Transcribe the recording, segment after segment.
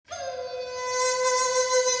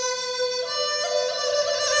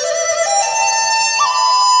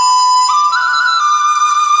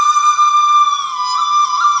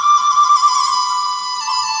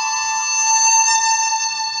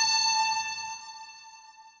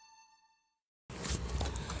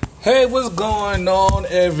Hey, what's going on,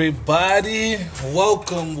 everybody?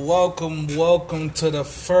 Welcome to the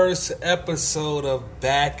first episode of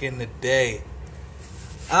Back in the Day.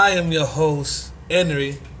 I am your host,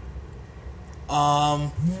 Henry.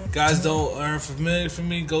 Guys aren't familiar with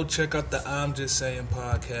me, go check out the I'm Just Saying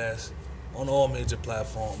podcast on all major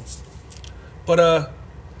platforms. But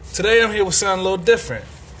today I'm here with something a little different.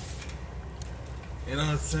 You know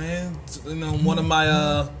what I'm saying? You know, one of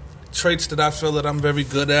my traits that I feel that I'm very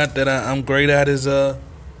good at, that I'm great at, is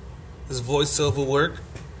voiceover work.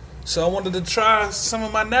 So I wanted to try some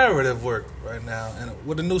of my narrative work right now, and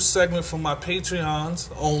with a new segment for my Patreons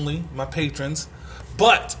only, my patrons.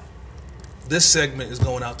 But this segment is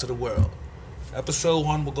going out to the world. Episode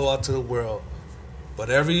 1 will go out to the world, but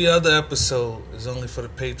every other episode is only for the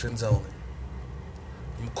patrons only.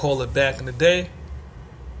 I'm gonna call it Back in the Day,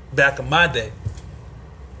 Back in My Day.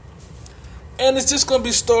 And it's just going to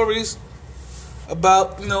be stories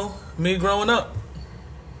about, me growing up.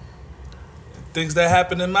 Things that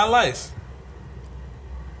happened in my life.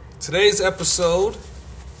 Today's episode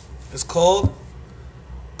is called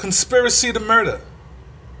Conspiracy to Murder.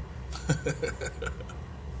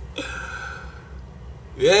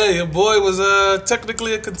 Yeah, your boy was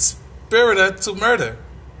technically a conspirator to murder.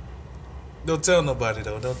 Don't tell nobody,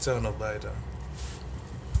 though.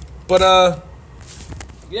 But,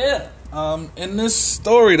 yeah. In this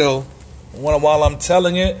story, though, while I'm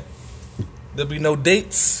telling it, there'll be no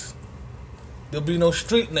dates. There'll be no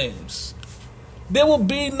street names. There will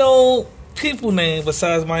be no people name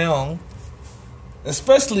besides my own.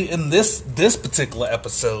 Especially in this particular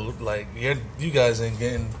episode. Like, you guys ain't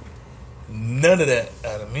getting none of that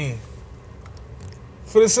out of me.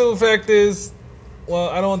 For the simple fact is, well,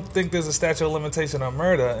 I don't think there's a statute of limitation on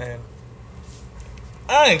murder, and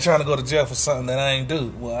I ain't trying to go to jail for something that I ain't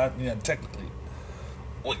do. Well, technically.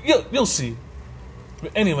 Well, you'll see.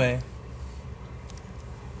 But anyway,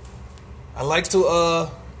 I'd like to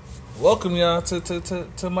welcome y'all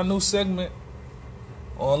to my new segment,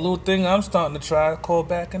 or a little thing I'm starting to try called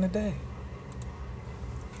Back in the Day.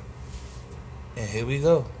 And here we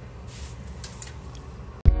go.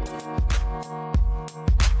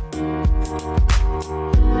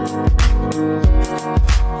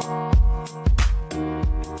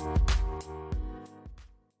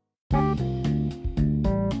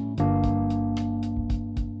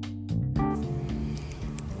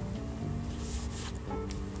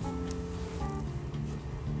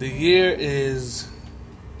 The year is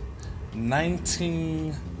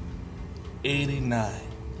 1989.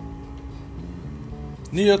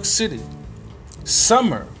 New York City.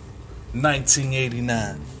 Summer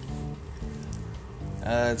 1989.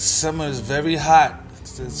 Summer is very hot.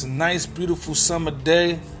 It's a nice, beautiful summer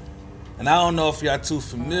day. And I don't know if y'all too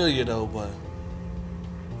familiar, though, but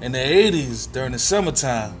in the 80s, during the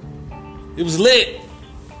summertime, it was lit.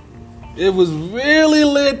 It was really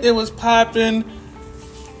lit. It was popping.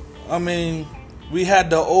 I mean, we had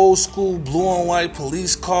the old school blue and white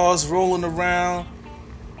police cars rolling around.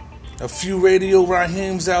 A few radio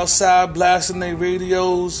rahims outside blasting their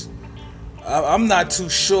radios. I'm not too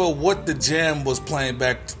sure what the jam was playing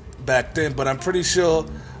back then, but I'm pretty sure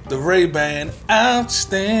the Ray Band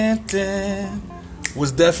Outstanding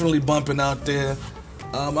was definitely bumping out there.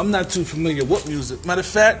 I'm not too familiar with music. Matter of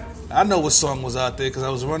fact, I know what song was out there because I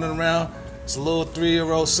was running around. It's a little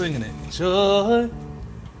 3-year-old singing it. Joy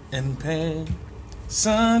and pain,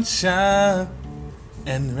 sunshine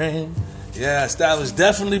and rain. Yes, that was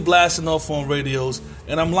definitely blasting off on radios.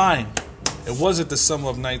 And I'm lying. It wasn't the summer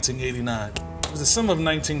of 1989. It was the summer of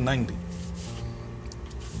 1990.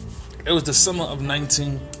 It was the summer of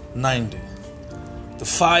 1990. The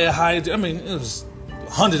fire hydrant, it was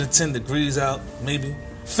 110 degrees out, maybe.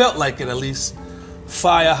 Felt like it, at least.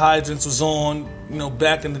 Fire hydrants was on,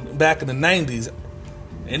 back in the 90s.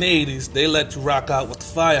 In the 80s, they let you rock out with the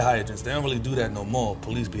fire hydrants. They don't really do that no more.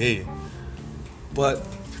 Police behave. But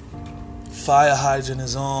fire hydrant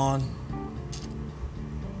is on.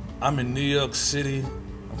 I'm in New York City.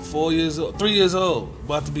 I'm 3 years old,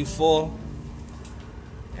 about to be 4.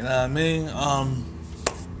 You know what I mean?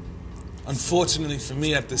 Unfortunately for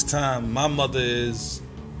me at this time, my mother is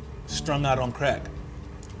strung out on crack.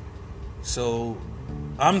 So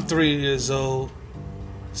I'm 3 years old.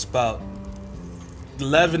 It's about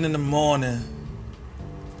 11 in the morning,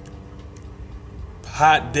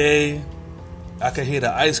 hot day. I could hear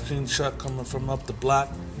the ice cream truck coming from up the block.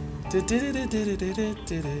 I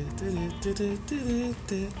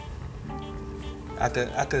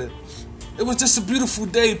could. It was just a beautiful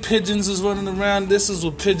day. Pigeons was running around. This is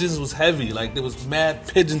when pigeons was heavy. Like, there was mad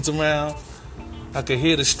pigeons around. I could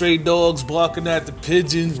hear the stray dogs barking at the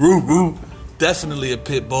pigeons. Roo, roo. definitely a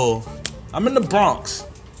pit bull. I'm in the Bronx.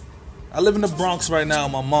 I live in the Bronx right now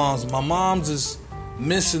with my mom's. My mom's is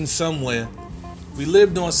missing somewhere. We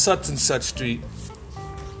lived on such and such street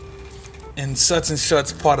in such and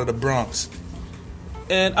such part of the Bronx.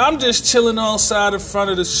 And I'm just chilling outside in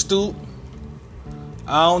front of the stoop.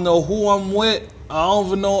 I don't know who I'm with. I don't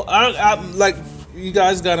even know. I like, you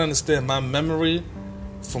guys gotta understand my memory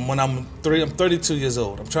from when I'm 3. I'm 32 years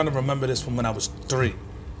old. I'm trying to remember this from when I was 3.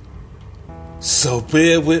 So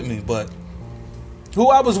bear with me. But who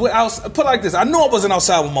I was with, put it like this. I knew I wasn't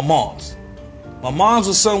outside with my moms. My mom's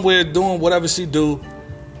was somewhere doing whatever she do.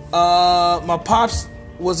 My pops,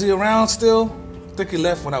 was he around still? I think he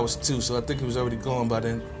left when I was 2, so I think he was already gone by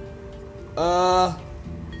then. Not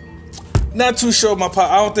too sure. I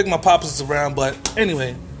don't think my pops is around, but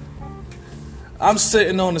anyway, I'm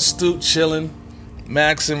sitting on the stoop, chilling,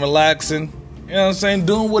 maxing, relaxing. You know what I'm saying?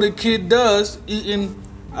 Doing what a kid does, eating.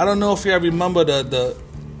 I don't know if you ever remember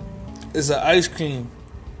it's an ice cream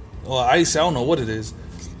or ice. I don't know what it is,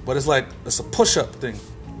 but it's a push-up thing.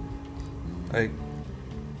 Like,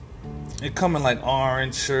 it come in like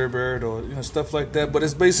orange sherbet or stuff like that. But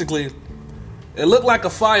it's basically, it looked like a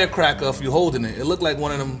firecracker if you're holding it. It looked like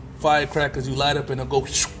one of them firecrackers you light up and it'll go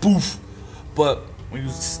poof. But when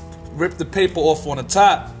you rip the paper off on the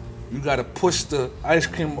top, you gotta push the ice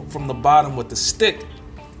cream from the bottom with the stick.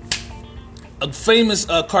 A famous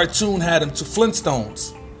cartoon had them to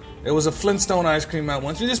Flintstones. It was a Flintstone ice cream at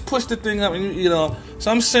once. You just push the thing up and you eat all.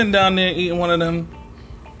 So I'm sitting down there eating one of them.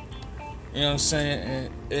 You know what I'm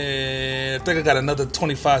saying? And I think I got another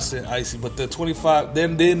 25-cent icy, but the 25,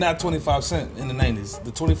 they're not 25 cent in the 90s.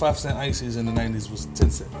 The 25-cent ices in the 90s was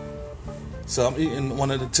 10 cent. So I'm eating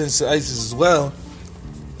one of the 10-cent ices as well.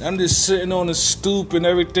 I'm just sitting on the stoop and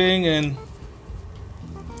everything, and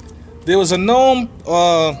there was a known,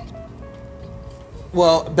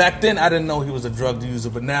 well, back then I didn't know he was a drug user,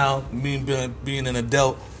 but now, me being an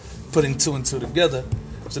adult, putting 2 and 2 together,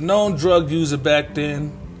 there's a known drug user back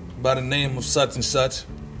then by the name of such and such.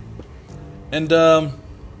 And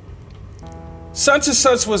such and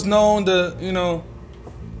such was known to,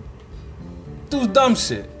 do dumb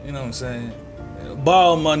shit. You know what I'm saying?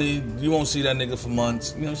 Borrow money, you won't see that nigga for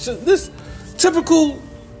months. This typical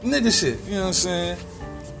nigga shit. You know what I'm saying?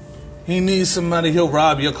 He needs some money, he'll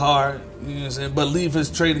rob your car. You know what I'm saying? But leave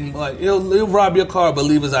his trading, like, he'll rob your car, but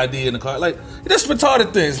leave his ID in the car. Like, just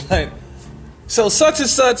retarded things. Like, so such and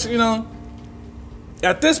such,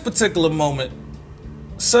 at this particular moment,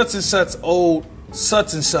 such and such owed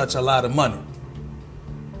such and such a lot of money.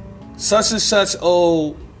 Such and such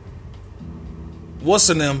owed what's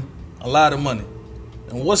in them a lot of money.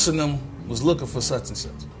 And what's in them was looking for such and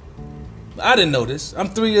such. I didn't know this. I'm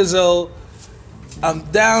 3 years old. I'm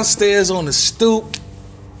downstairs on the stoop.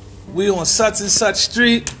 We on such and such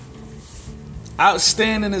street.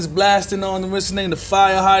 Outstanding is blasting on the wrist name. The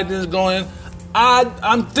fire hydrant's going.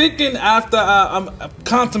 I'm thinking after I'm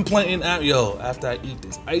contemplating, after I eat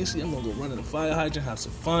this icy, I'm going to go run in the fire hydrant, have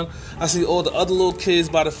some fun. I see all the other little kids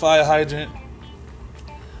by the fire hydrant.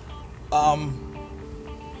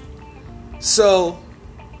 So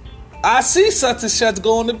I see such and such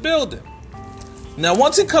go in the building. Now,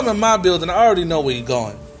 once he come in my building, I already know where he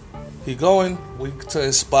going. He going to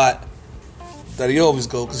his spot that he always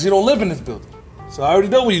go, because he don't live in this building. So I already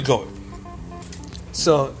know where he going.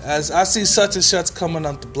 So as I see such and such coming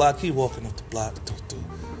up the block, he walking up the block.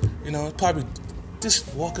 Probably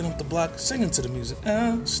just walking up the block, singing to the music.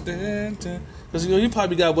 Because he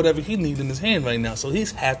probably got whatever he needs in his hand right now, so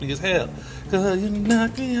he's happy as hell. Cause you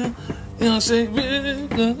knock me out, you know what I'm saying?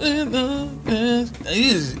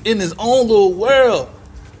 He's in his own little world.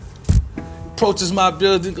 Approaches my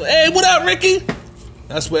building, go, "Hey, what up, Ricky?"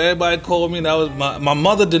 That's what everybody called me. That was my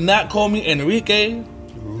mother did not call me Enrique,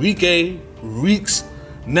 Reeks,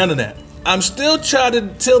 none of that. I'm still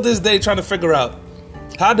till this day trying to figure out,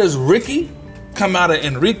 how does Ricky come out of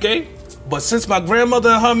Enrique? But since my grandmother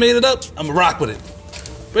and her made it up, I'm going to rock with it.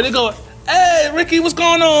 But they go, "Hey, Ricky, what's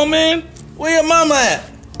going on, man? Where your mama at?"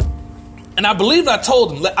 And I believe I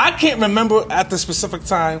told him. I can't remember at the specific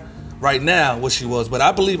time right now what she was, but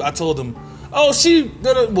I believe I told him, "Oh,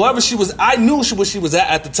 wherever she was." I knew where she was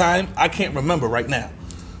at the time. I can't remember right now.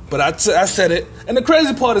 But I said it. And the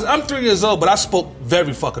crazy part is, I'm 3 years old, but I spoke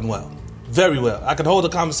very fucking well. Very well. I could hold a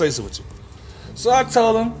conversation with you. So I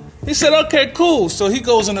told him. He said, "Okay, cool." So he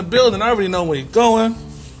goes in the building. I already know where he's going.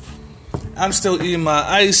 I'm still eating my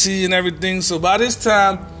icy and everything. So by this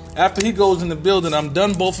time, after he goes in the building, I'm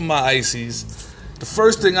done both of my ices. The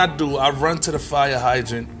first thing I do, I run to the fire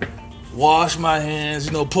hydrant, wash my hands,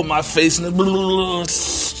 put my face in the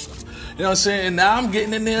You know what I'm saying? And now I'm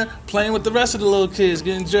getting in there playing with the rest of the little kids,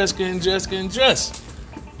 getting dressed. I'm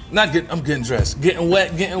getting dressed. Getting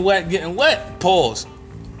wet. Pause.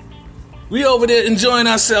 We over there enjoying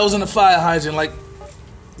ourselves in the fire hydrant like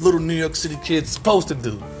little New York City kids supposed to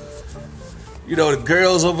do. You know, the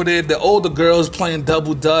girls over there, the older girls playing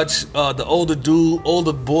double dutch. The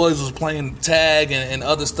older boys was playing tag and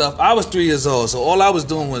other stuff. I was 3 years old, so all I was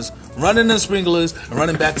doing was running the sprinklers and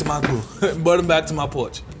running back to my booth, running back to my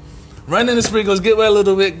porch. Running the sprinklers, get wet a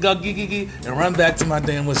little bit, go and run back to my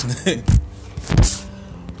damn what's name.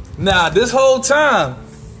 Now, this whole time,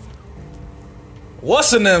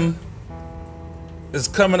 what's in them is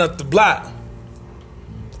coming up the block.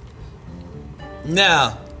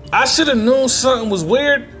 Now, I should have known something was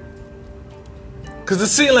weird, because it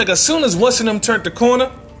seemed like as soon as what's in them turned the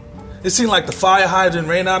corner, it seemed like the fire hydrant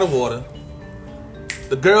ran out of water.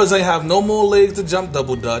 The girls ain't have no more legs to jump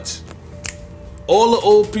double dutch. All the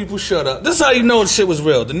old people shut up. This is how you know the shit was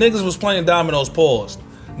real. The niggas was playing dominoes, paused.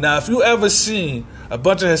 Now, if you ever seen a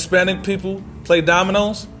bunch of Hispanic people play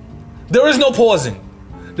dominoes, there is no pausing.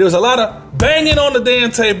 There was a lot of banging on the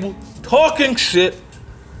damn table, talking shit,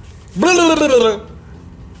 blah, blah, blah, blah, blah.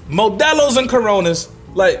 Modelos and Coronas.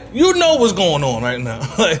 Like, you know what's going on right now.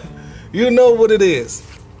 Like, you know what it is.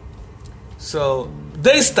 So,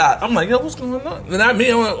 they stopped. I'm like, yo, what's going on? And I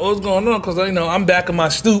mean, what's going on? Because, you know, I'm back in my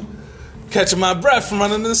stoop, catching my breath from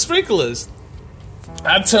under the sprinklers.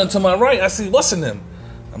 I turn to my right. I see what's in them.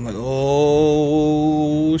 I'm like,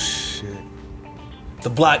 oh, shit. The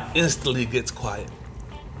block instantly gets quiet.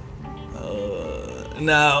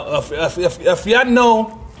 Now, if y'all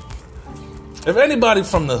know, if anybody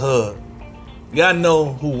from the hood, y'all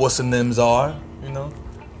know who what's in them's are, you know?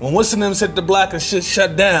 When what's in them's hit the block and shit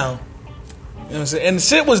shut down, you know what I'm saying? And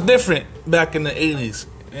shit was different back in the 80s,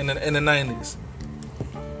 in the 90s.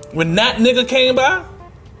 When that nigga came by,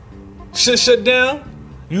 shit shut down,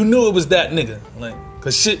 you knew it was that nigga. Like,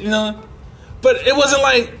 cause shit, you know? But it wasn't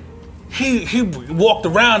like he walked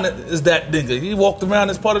around as that nigga. He walked around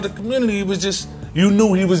as part of the community. He was just, you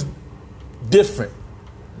knew he was different.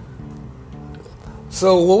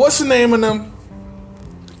 So, well, what's the name of them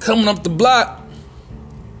coming up the block?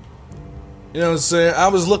 You know what I'm saying? I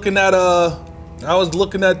was looking at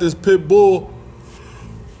this pit bull.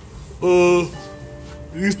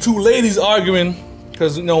 These two ladies arguing,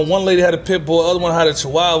 because, you know, one lady had a pit bull, the other one had a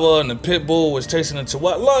chihuahua, and the pit bull was chasing the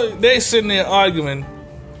chihuahua. Look, they sitting there arguing,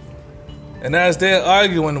 and as they're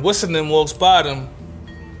arguing, what's the name walks by them,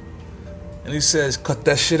 and he says, "Cut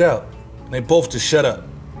that shit out." And they both just shut up.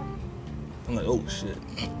 I'm like, oh shit.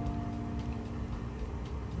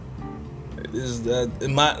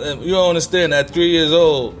 You don't understand, at 3 years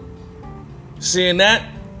old, seeing that,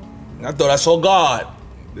 I thought I saw God.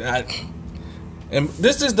 And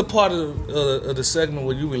this is the part of the segment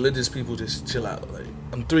where you religious people just chill out. Like,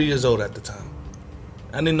 I'm 3 years old at the time.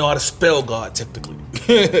 I didn't know how to spell God technically.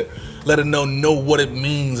 Let her know what it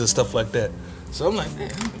means and stuff like that. So I'm like,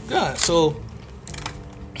 man, God. So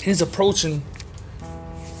he's approaching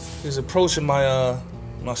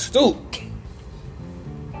my stoop.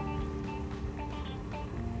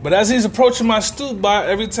 But as he's approaching my stoop,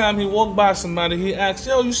 every time he walked by somebody, he asks,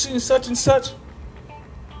 yo, you seen such and such?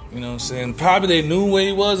 You know what I'm saying? Probably they knew where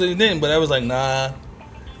he was or he didn't, but I was like, nah.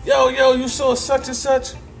 Yo, you saw such and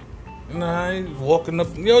such? Nah, he walking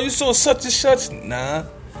up. Yo, you saw such and such? Nah.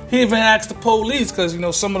 He even asked the police, because, you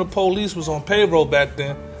know, some of the police was on payroll back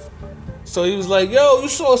then. So he was like, yo, you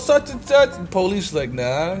saw such and such? And the police was like,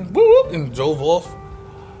 nah. Whoop, and drove off.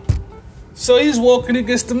 So he's walking, he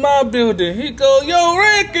gets to my building. He go, yo,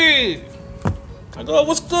 Ricky. I go,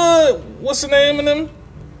 what's good? What's the name of him?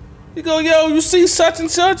 He go, yo, you see such and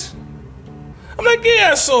such? I'm like,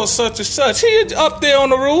 yeah, I saw such and such. He up there on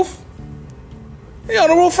the roof. He on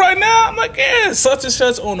the roof right now? I'm like, yeah, such and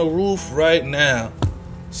such on the roof right now.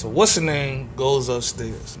 So what's the name goes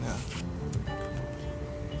upstairs now.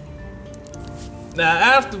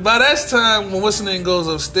 Now, by that time, when what's the name goes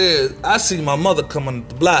upstairs, I see my mother coming up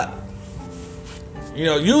the block. You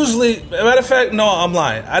know, usually, matter of fact, no, I'm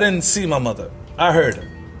lying. I didn't see my mother. I heard her.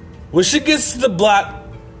 When she gets to the block,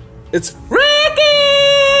 it's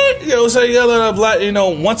Ricky! You know, so yell at the block. You know,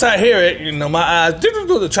 once I hear it, you know, my eyes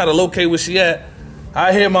try to locate where she at.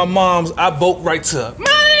 I hear my mom's, I bolt right to her.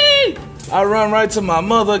 Mommy! I run right to my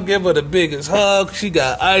mother, give her the biggest hug. She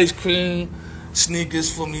got ice cream, sneakers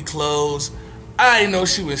for me, clothes. I didn't know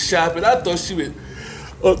she was shopping. I thought she went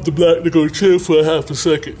up the block to go chill for a half a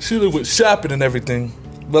second. She went shopping and everything.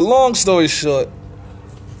 But long story short,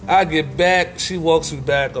 I get back. She walks me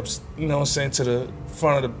back up, you know what I'm saying, to the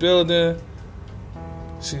front of the building.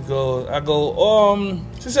 She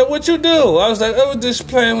said, what you do? I was like, I was just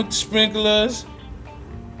playing with the sprinklers.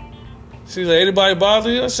 She's like, anybody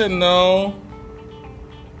bother you? I said, no.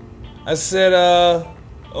 I said,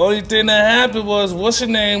 only thing that happened was, what's her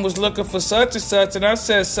name was looking for such and such, and I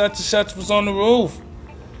said such and such was on the roof.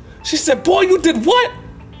 She said, boy, you did what?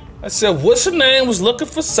 I said, what's her name was looking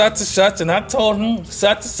for such and such, and I told him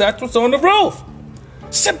such and such was on the roof.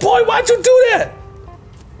 She said, boy, why'd you do that?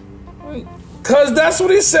 Because that's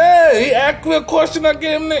what he said. He asked me a question, I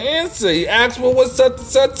gave him the answer. He asked me what's such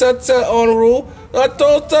and such on the roof. I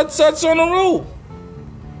told such and such on the roof.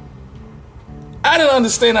 I didn't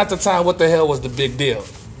understand at the time what the hell was the big deal.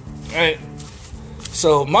 Right?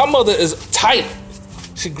 So my mother is tight.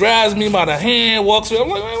 She grabs me by the hand, walks me. I'm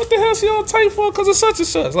like, man, what the hell she all tight for? Because of such and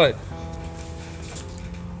such. Like,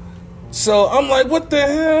 so I'm like, what the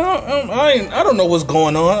hell? I don't know what's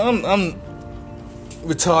going on. I'm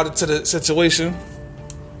retarded to the situation.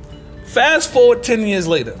 Fast forward 10 years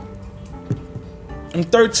later. I'm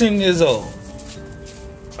 13 years old.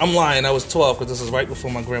 I'm lying, I was 12 because this was right before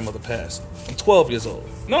my grandmother passed. I'm 12 years old.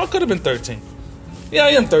 No, I could have been 13. Yeah,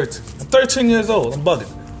 I am 13. I'm 13 years old. I'm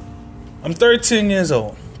bugging. I'm 13 years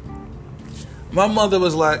old. My mother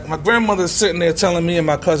was like, my grandmother's sitting there telling me and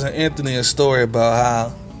my cousin Anthony a story about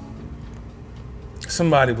how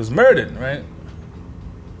somebody was murdered, right?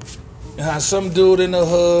 And how some dude in the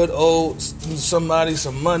hood owed somebody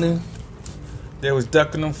some money. They was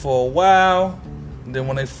ducking him for a while. And then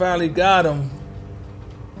when they finally got him,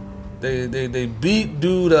 they beat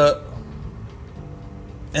dude up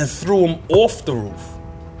and threw him off the roof.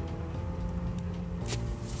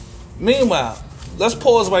 Meanwhile, let's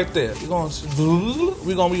pause right there. We're gonna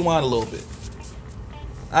rewind a little bit.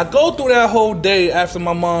 I go through that whole day after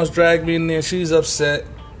my mom's dragged me in there. She's upset.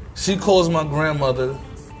 She calls my grandmother.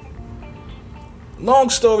 Long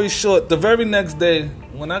story short, the very next day,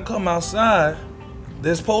 when I come outside,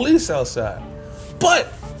 there's police outside.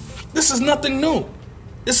 But this is nothing new.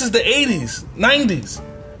 This is the 80s, 90s.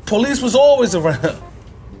 Police was always around.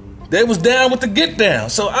 They was down with the get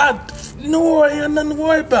down. So I knew I had nothing to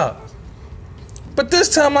worry about. But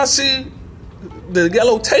this time I see the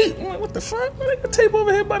yellow tape. I'm like, what the fuck? Why they got tape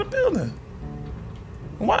over here by the building?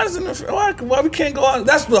 Why we can't go out?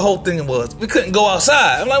 That's what the whole thing was. We couldn't go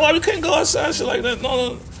outside. I'm like, why we couldn't go outside? Shit like that.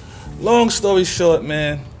 No. Long story short,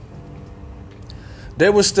 man.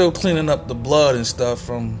 They were still cleaning up the blood and stuff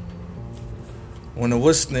from when the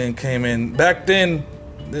whistling came in. Back then,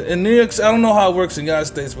 in New York, I don't know how it works in the United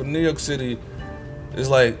States, but New York City is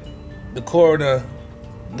like the coroner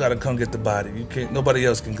gotta come get the body. You can't. Nobody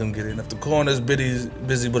else can come get it. And if the coroner's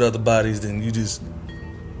busy with other bodies, then you just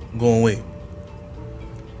go and wait.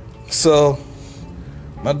 So,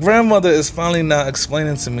 my grandmother is finally now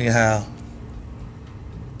explaining to me how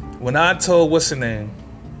when I told what's her name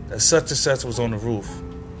that such and such was on the roof,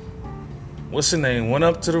 what's her name went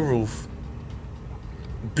up to the roof,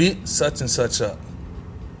 beat such and such up,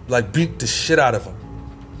 like beat the shit out of him,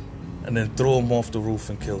 and then threw him off the roof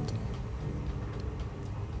and killed him.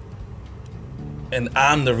 And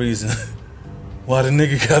I'm the reason why the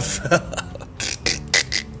nigga got found.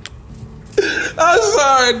 I'm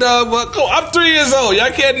sorry, dog, but I'm 3 years old.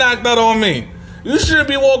 Y'all can't knock that on me. You shouldn't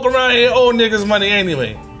be walking around here owing niggas money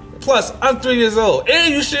anyway. Plus, I'm 3 years old.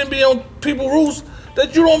 And you shouldn't be on people's roofs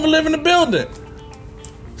that you don't even live in the building.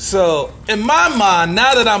 So, in my mind,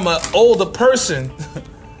 now that I'm an older person,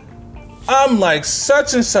 I'm like,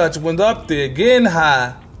 such and such went up there getting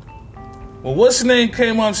high. Well, what's your name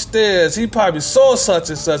came upstairs? He probably saw such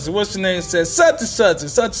and such. And what's your name said such and such. And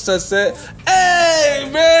such and such said, hey,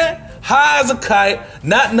 man. High as a kite,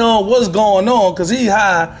 not knowing what's going on, because he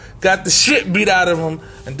high, got the shit beat out of him,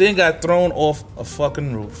 and then got thrown off a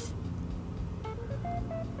fucking roof.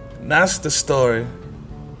 And that's the story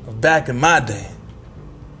of back in my day,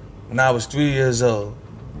 when I was 3 years old,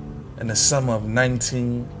 in the summer of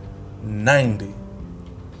 1990,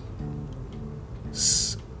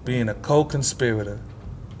 being a co-conspirator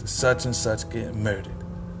to such and such getting murdered,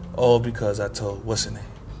 all because I told what's her name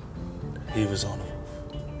he was on the roof.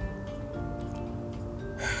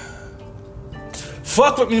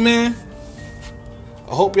 Fuck with me, man.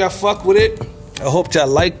 I hope y'all fuck with it. I hope y'all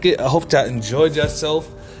like it. I hope y'all enjoyed yourself.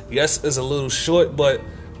 Yes, it's a little short, but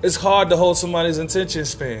it's hard to hold somebody's attention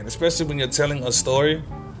span, especially when you're telling a story.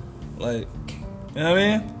 Like, you know what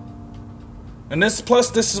I mean? And this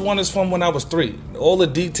is one that's from when I was 3. All the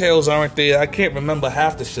details aren't there. I can't remember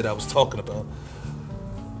half the shit I was talking about.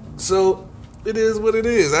 So it is what it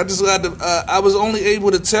is. I just had to. I was only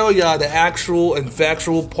able to tell y'all the actual and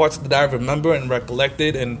factual parts that I remember and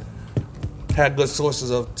recollected, and had good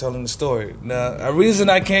sources of telling the story. Now, a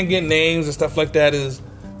reason I can't get names and stuff like that is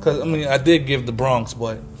Because, I mean, I did give the Bronx,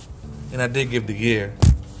 and I did give the year,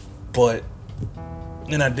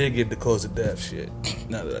 and I did give the cause of death shit,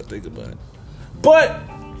 now that I think about it. But,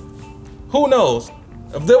 who knows?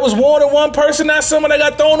 If there was more than one person that summer that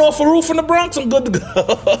got thrown off a roof in the Bronx, I'm good to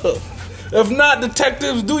go. If not,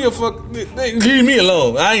 detectives, do your fuck. Leave me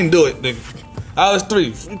alone. I ain't do it, nigga. I was 3.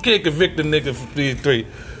 You can't convict a nigga for being 3.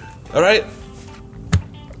 Alright?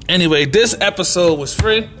 Anyway, this episode was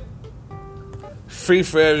free. Free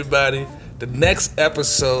for everybody. The next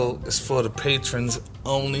episode is for the patrons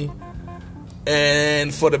only.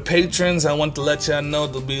 And for the patrons, I want to let y'all know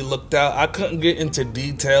to be looked out. I couldn't get into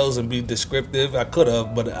details and be descriptive. I could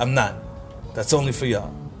have, but I'm not. That's only for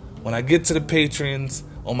y'all. When I get to the patrons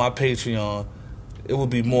on my Patreon, it will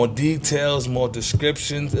be more details, more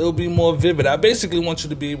descriptions. It will be more vivid. I basically want you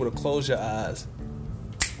to be able to close your eyes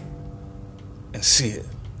and see it.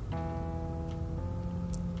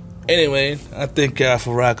 Anyway, I thank y'all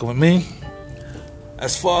for rocking with me.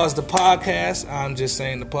 As far as the podcast, I'm just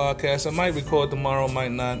saying the podcast. I might record tomorrow,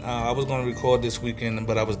 might not. I was going to record this weekend,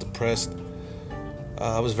 but I was depressed.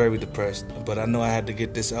 I was very depressed. But I know I had to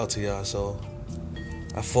get this out to y'all, so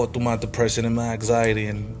I fought through my depression and my anxiety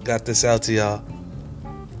and got this out to y'all.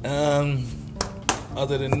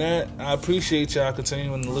 Other than that, I appreciate y'all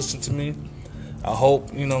continuing to listen to me. I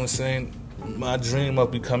hope, you know what I'm saying, my dream of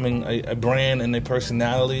becoming a brand and a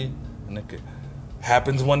personality, and it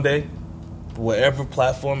happens one day. Wherever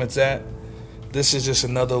platform it's at, this is just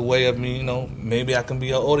another way of me, maybe I can be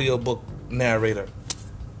an audiobook narrator.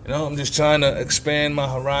 I'm just trying to expand my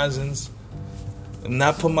horizons and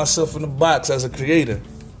not put myself in a box as a creator.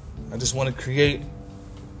 I just want to create,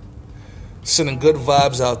 sending good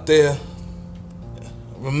vibes out there.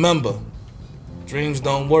 Remember, dreams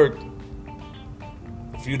don't work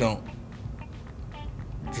if you don't.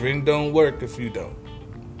 Dream don't work if you don't.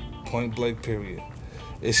 Point blank, period.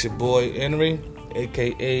 It's your boy Henry,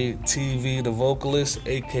 a.k.a. TV the vocalist,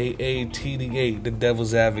 a.k.a. TDA, the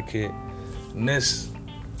Devil's Advocate. And this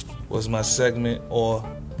was my segment or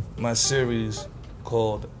my series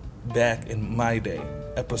called Back in My Day,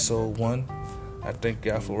 Episode 1. I thank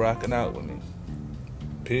y'all for rocking out with me.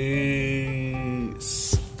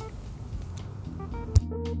 Peace.